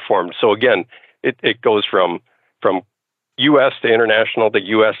international outperformed. So again, it goes from U.S. to international to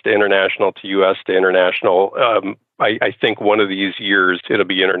U.S. to international to U.S. to international. I think one of these years, it'll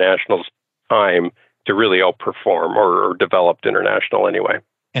be international's time to really outperform or developed international anyway.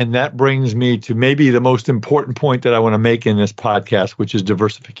 And that brings me to maybe the most important point that I want to make in this podcast, which is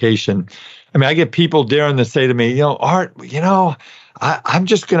diversification. I mean, I get people, Darren, that say to me, Art, I'm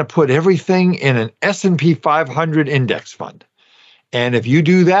just going to put everything in an S&P 500 index fund. And if you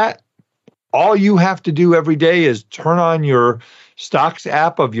do that, all you have to do every day is turn on your stocks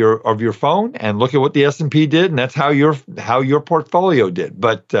app of your phone and look at what the S&P did, and that's how your portfolio did.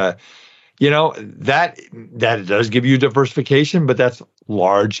 But that does give you diversification, but that's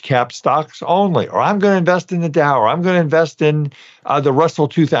large cap stocks only. Or I'm going to invest in the Dow, or I'm going to invest in the Russell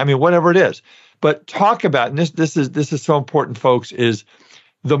 2000. I mean, whatever it is. But talk about, and this is so important, folks, is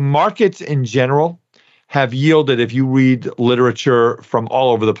the markets in general have yielded, if you read literature from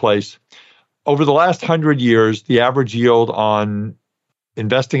all over the place, over the last 100 years, the average yield on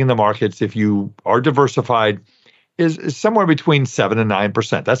investing in the markets, if you are diversified, is somewhere between 7 and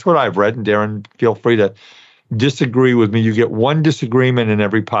 9%. That's what I've read. And Darren, feel free to disagree with me. You get one disagreement in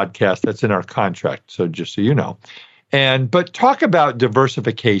every podcast. That's in our contract. So just so you know. But talk about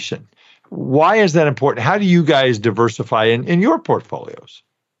diversification. Why is that important? How do you guys diversify in your portfolios?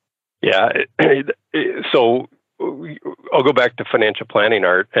 Yeah. So I'll go back to financial planning,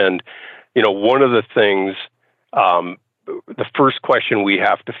 Art. And one of the things, the first question we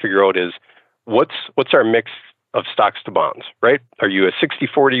have to figure out is what's our mix of stocks to bonds, right? Are you a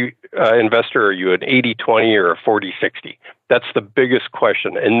 60-40 investor? Are you an 80-20 or a 40-60? That's the biggest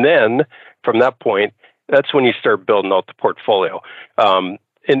question. And then from that point, that's when you start building out the portfolio. And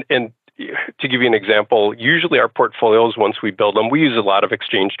to give you an example, usually our portfolios, once we build them, we use a lot of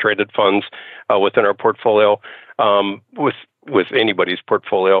exchange traded funds within our portfolio, with anybody's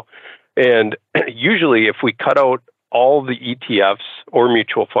portfolio. And usually if we cut out all the ETFs or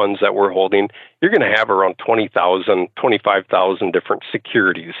mutual funds that we're holding, you're going to have around 20,000, 25,000 different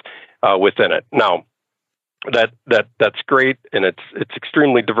securities within it. Now, that's great, and it's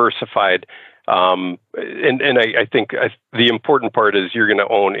extremely diversified. And I think the important part is you're going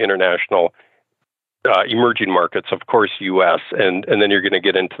to own international emerging markets, of course, U.S., and then you're going to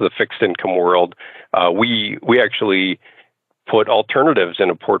get into the fixed income world. We actually put alternatives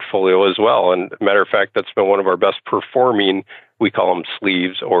in a portfolio as well. And matter of fact, that's been one of our best performing, we call them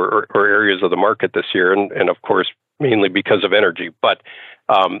sleeves or areas of the market this year. And of course, mainly because of energy. But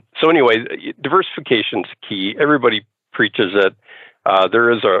so anyway, diversification is key. Everybody preaches it. There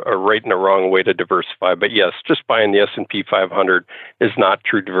is a right and a wrong way to diversify. But yes, just buying the S&P 500 is not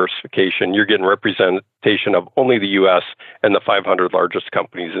true diversification. You're getting representation of only the U.S. and the 500 largest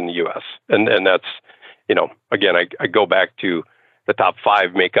companies in the U.S. And that's, again, I go back to the top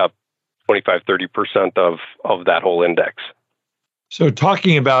 5 make up 25-30% of that whole index. So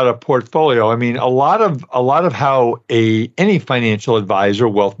talking about a portfolio, I mean, a lot of how any financial advisor,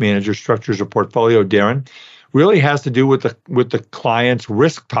 wealth manager structures a portfolio, Darren, really has to do with the client's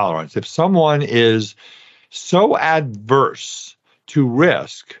risk tolerance. If someone is so adverse to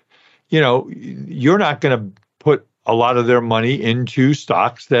risk, you're not going to put a lot of their money into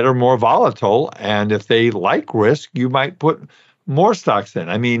stocks that are more volatile. And if they like risk, you might put more stocks in.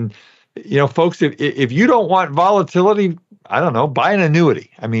 I mean, folks, if you don't want volatility, I don't know, buy an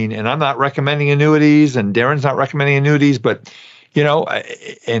annuity. I mean, and I'm not recommending annuities, and Darren's not recommending annuities, but,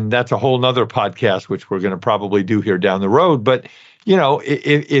 and that's a whole nother podcast, which we're going to probably do here down the road. But,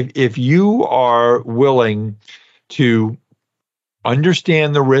 if you are willing to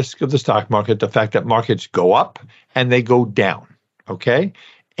understand the risk of the stock market, the fact that markets go up and they go down, okay?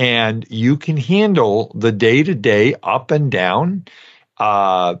 And you can handle the day-to-day up and down.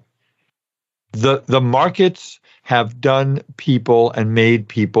 The markets have done people and made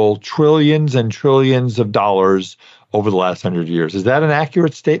people trillions and trillions of dollars over the last 100 years. Is that an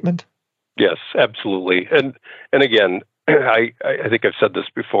accurate statement? Yes, absolutely. And again, I think I've said this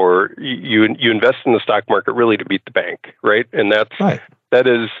before. You invest in the stock market really to beat the bank, right? And that's right. That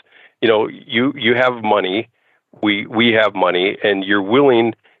is, you have money, we have money, and you're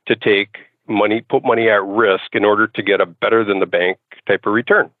willing to take money, put money at risk in order to get a better than the bank type of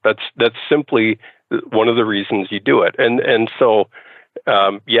return. That's simply one of the reasons you do it. And so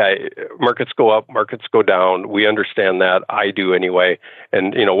Markets go up, markets go down. We understand that. I do anyway.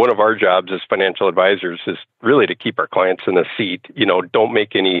 And, one of our jobs as financial advisors is really to keep our clients in the seat. Don't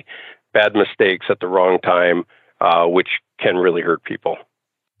make any bad mistakes at the wrong time, which can really hurt people.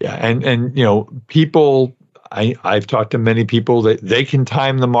 Yeah. And people, I've talked to many people that they can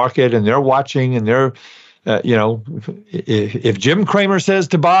time the market and they're watching and they're, if Jim Cramer says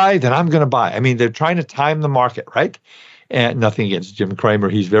to buy, then I'm going to buy. I mean, they're trying to time the market, right? And nothing against Jim Cramer.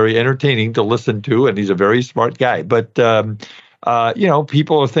 He's very entertaining to listen to, and he's a very smart guy. But,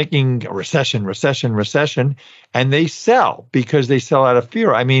 people are thinking recession, and they sell because they sell out of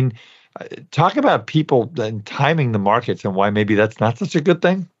fear. I mean, talk about people and timing the markets and why maybe that's not such a good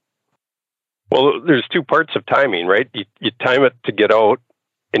thing. Well, there's two parts of timing, right? You time it to get out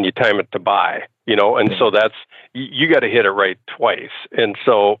and you time it to buy, so that's, you got to hit it right twice. And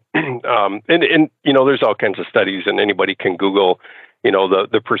so, there's all kinds of studies, and anybody can Google,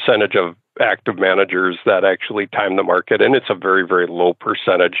 the percentage of active managers that actually time the market. And it's a very, very low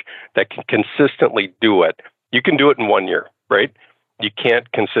percentage that can consistently do it. You can do it in 1 year, right? You can't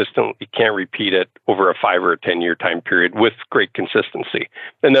repeat it over a 5 or a 10 year time period with great consistency.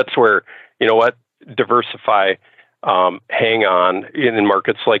 And that's where, diversify, hang on in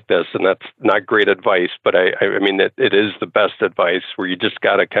markets like this. And that's not great advice, but I mean, it is the best advice where you just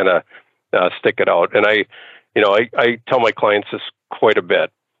got to kind of stick it out. And I tell my clients this quite a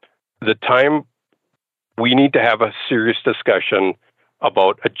bit. The time we need to have a serious discussion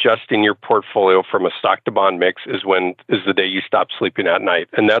about adjusting your portfolio from a stock to bond mix is the day you stop sleeping at night.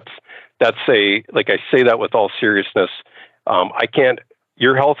 And I say that with all seriousness.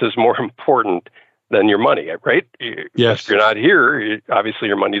 Your health is more important than your money, right? Yes. If you're not here, obviously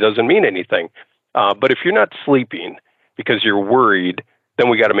your money doesn't mean anything. But if you're not sleeping because you're worried, then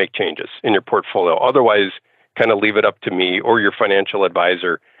we got to make changes in your portfolio. Otherwise, kind of leave it up to me or your financial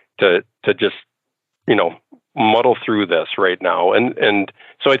advisor to just, muddle through this right now. And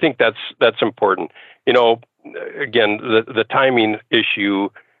so I think that's important. Again, the timing issue,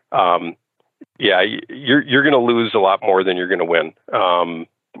 you're going to lose a lot more than you're going to win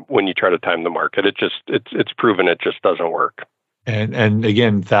when you try to time the market. It's proven it just doesn't work. And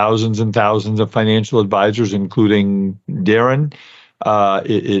again, thousands and thousands of financial advisors, including Darren,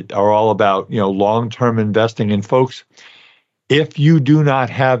 are all about long-term investing. And folks, if you do not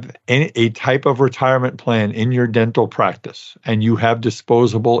have a type of retirement plan in your dental practice and you have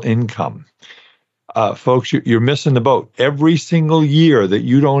disposable income, folks, you're missing the boat. Every single year that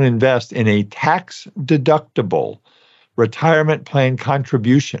you don't invest in a tax-deductible retirement plan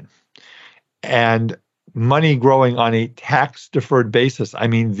contribution and money growing on a tax-deferred basis, I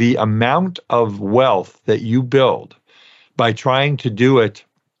mean, the amount of wealth that you build by trying to do it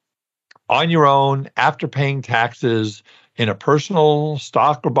on your own after paying taxes in a personal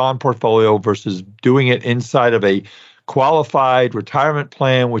stock or bond portfolio versus doing it inside of a qualified retirement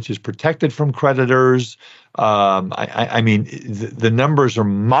plan, which is protected from creditors. I mean, the numbers are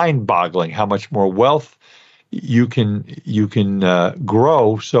mind-boggling how much more wealth you can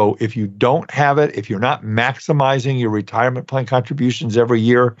grow. So if you don't have it, if you're not maximizing your retirement plan contributions every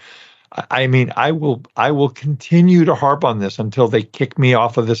year, I mean, I will continue to harp on this until they kick me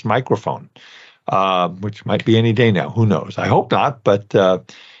off of this microphone, which might be any day now. Who knows? I hope not, but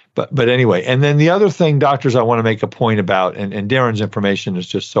anyway. And then the other thing, doctors, I want to make a point about, and Darren's information is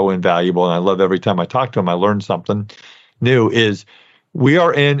just so invaluable, and I love every time I talk to him, I learn something new, is we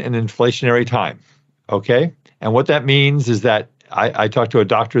are in an inflationary time, okay? And what that means is that I talked to a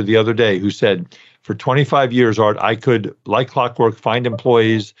doctor the other day who said, for 25 years, Art, I could, like clockwork, find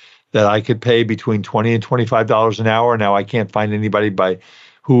employees that I could pay between $20 and $25 an hour. Now I can't find anybody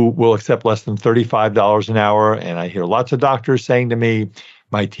who will accept less than $35 an hour. And I hear lots of doctors saying to me,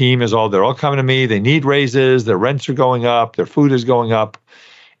 my team they're all coming to me. They need raises. Their rents are going up. Their food is going up.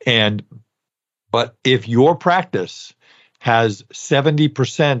 But if your practice has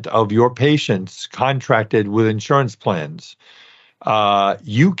 70% of your patients contracted with insurance plans,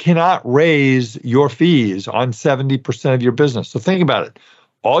 you cannot raise your fees on 70% of your business. So think about it.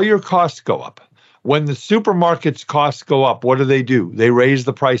 All your costs go up. When the supermarket's costs go up, what do? They raise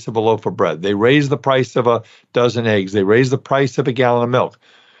the price of a loaf of bread. They raise the price of a dozen eggs. They raise the price of a gallon of milk.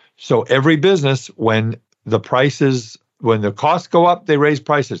 So every business, when the costs go up, they raise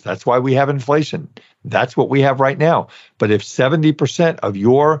prices. That's why we have inflation. That's what we have right now. But if 70% of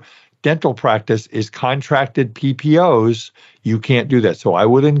your dental practice is contracted PPOs, you can't do that. So I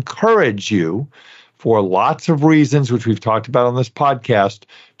would encourage you, for lots of reasons, which we've talked about on this podcast,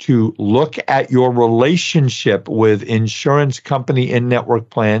 to look at your relationship with insurance company in-network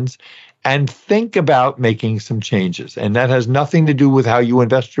plans and think about making some changes. And that has nothing to do with how you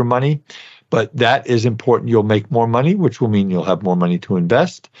invest your money, but that is important. You'll make more money, which will mean you'll have more money to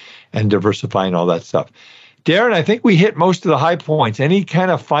invest and diversify and all that stuff. Darren, I think we hit most of the high points. Any kind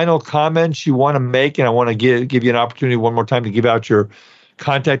of final comments you want to make? And I want to give you an opportunity one more time to give out your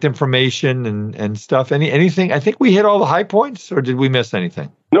contact information and stuff. Anything? I think we hit all the high points, or did we miss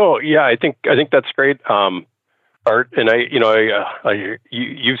anything? No, yeah, I think that's great. Art, and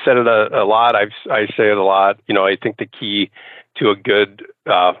you've said it a lot. I say it a lot. I think the key to a good,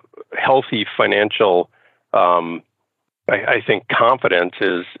 healthy financial, I think confidence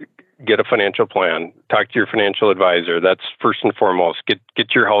is get a financial plan. Talk to your financial advisor. That's first and foremost.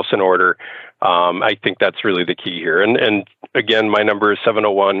 Get your house in order. I think that's really the key here. And again, my number is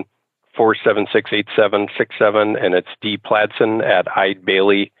 701-476-8767, and it's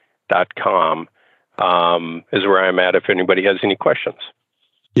dpladsen@eidbailey.com is where I'm at if anybody has any questions.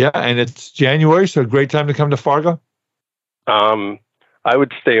 Yeah, and it's January, so a great time to come to Fargo? I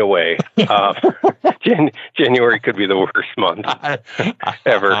would stay away. January could be the worst month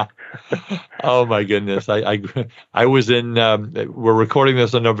ever. Oh my goodness! I was in. We're recording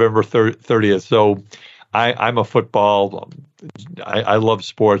this on November 30th, so I'm a football. I love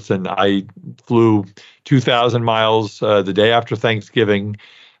sports, and I flew 2,000 miles the day after Thanksgiving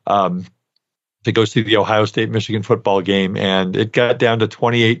to go see the Ohio State-Michigan football game, and it got down to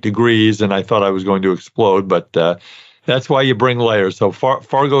 28 degrees, and I thought I was going to explode, but. That's why you bring layers. So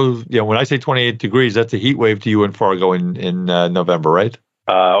Fargo, when I say 28 degrees, that's a heat wave to you in Fargo in November, right?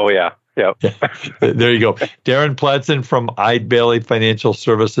 Oh, yeah. Yep. Yeah. There you go. Darren Pladsen from Eide Bailly Financial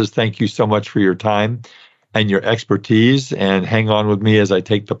Services, thank you so much for your time and your expertise. And hang on with me as I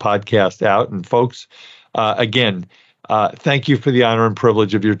take the podcast out. And folks, again, thank you for the honor and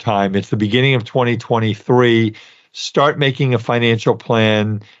privilege of your time. It's the beginning of 2023. Start making a financial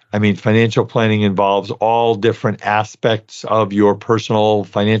plan. I mean, financial planning involves all different aspects of your personal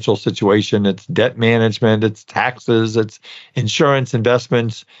financial situation. It's debt management, it's taxes, it's insurance,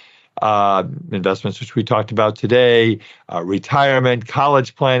 investments which we talked about today, retirement,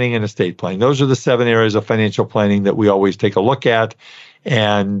 college planning, and estate planning. Those are the 7 areas of financial planning that we always take a look at.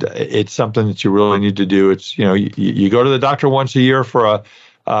 And it's something that you really need to do. It's, you go to the doctor once a year for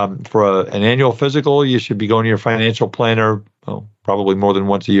an annual physical. You should be going to your financial planner, probably more than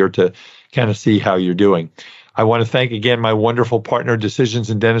once a year, to kind of see how you're doing. I want to thank again my wonderful partner, Decisions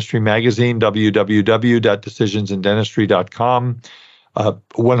in Dentistry Magazine, www.decisionsinDentistry.com.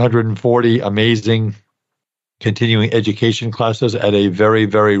 140 amazing continuing education classes at a very,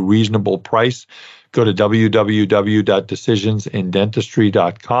 very reasonable price. Go to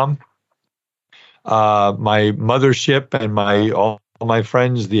www.decisionsindentistry.com. My mothership and all my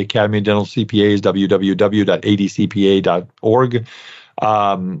friends, the Academy of Dental CPAs, www.adcpa.org.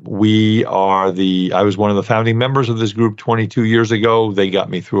 I was one of the founding members of this group 22 years ago. They got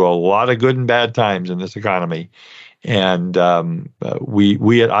me through a lot of good and bad times in this economy. And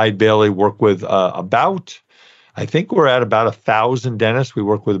we at Eide Bailly work with I think we're at about 1,000 dentists. We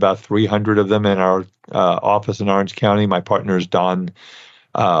work with about 300 of them in our office in Orange County. My partner is Don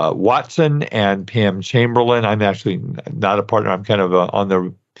Watson and Pam Chamberlain. I'm actually not a partner. I'm kind of on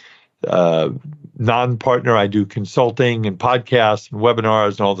the non-partner. I do consulting and podcasts and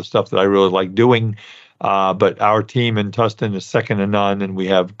webinars and all the stuff that I really like doing. But our team in Tustin is second to none, and we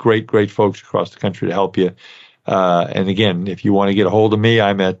have great, great folks across the country to help you. And again, if you want to get a hold of me,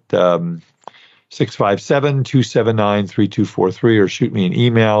 I'm at 657-279-3243, or shoot me an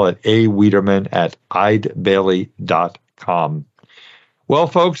email at awiederman@eidbailly.com. Well,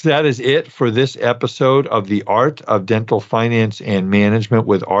 folks, that is it for this episode of The Art of Dental Finance and Management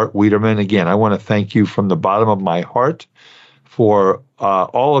with Art Wiederman. Again, I want to thank you from the bottom of my heart for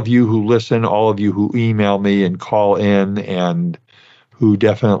all of you who listen, all of you who email me and call in, and who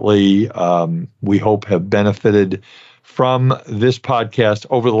definitely, we hope, have benefited from this podcast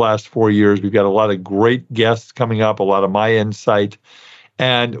over the last 4 years. We've got a lot of great guests coming up, a lot of my insight,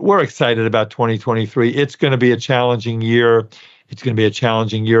 and we're excited about 2023. It's going to be a challenging year. It's going to be a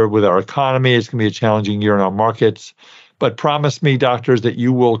challenging year with our economy. It's going to be a challenging year in our markets. But promise me, doctors, that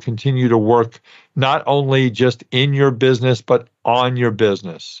you will continue to work not only just in your business, but on your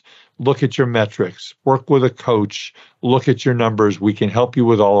business. Look at your metrics. Work with a coach. Look at your numbers. We can help you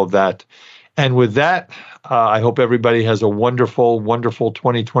with all of that. And with that, I hope everybody has a wonderful, wonderful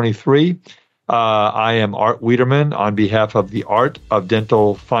 2023. I am Art Wiederman on behalf of the Art of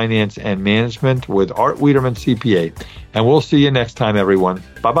Dental Finance and Management with Art Wiederman CPA. And we'll see you next time, everyone.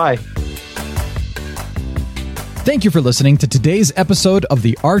 Bye-bye. Thank you for listening to today's episode of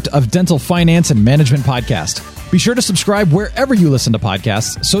the Art of Dental Finance and Management podcast. Be sure to subscribe wherever you listen to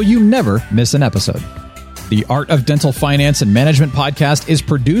podcasts so you never miss an episode. The Art of Dental Finance and Management podcast is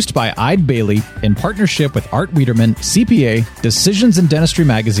produced by Eide Bailly in partnership with Art Wiederman, CPA, Decisions in Dentistry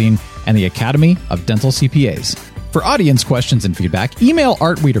Magazine, and the Academy of Dental CPAs. For audience questions and feedback, email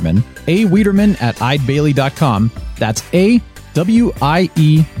Art Wiederman, awiederman@eidebailly.com. That's AWIEDERMAN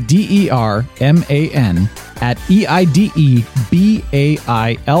at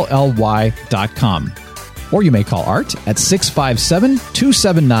EIDEBAILLY.com. Or you may call Art at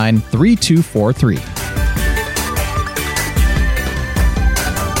 657-279-3243.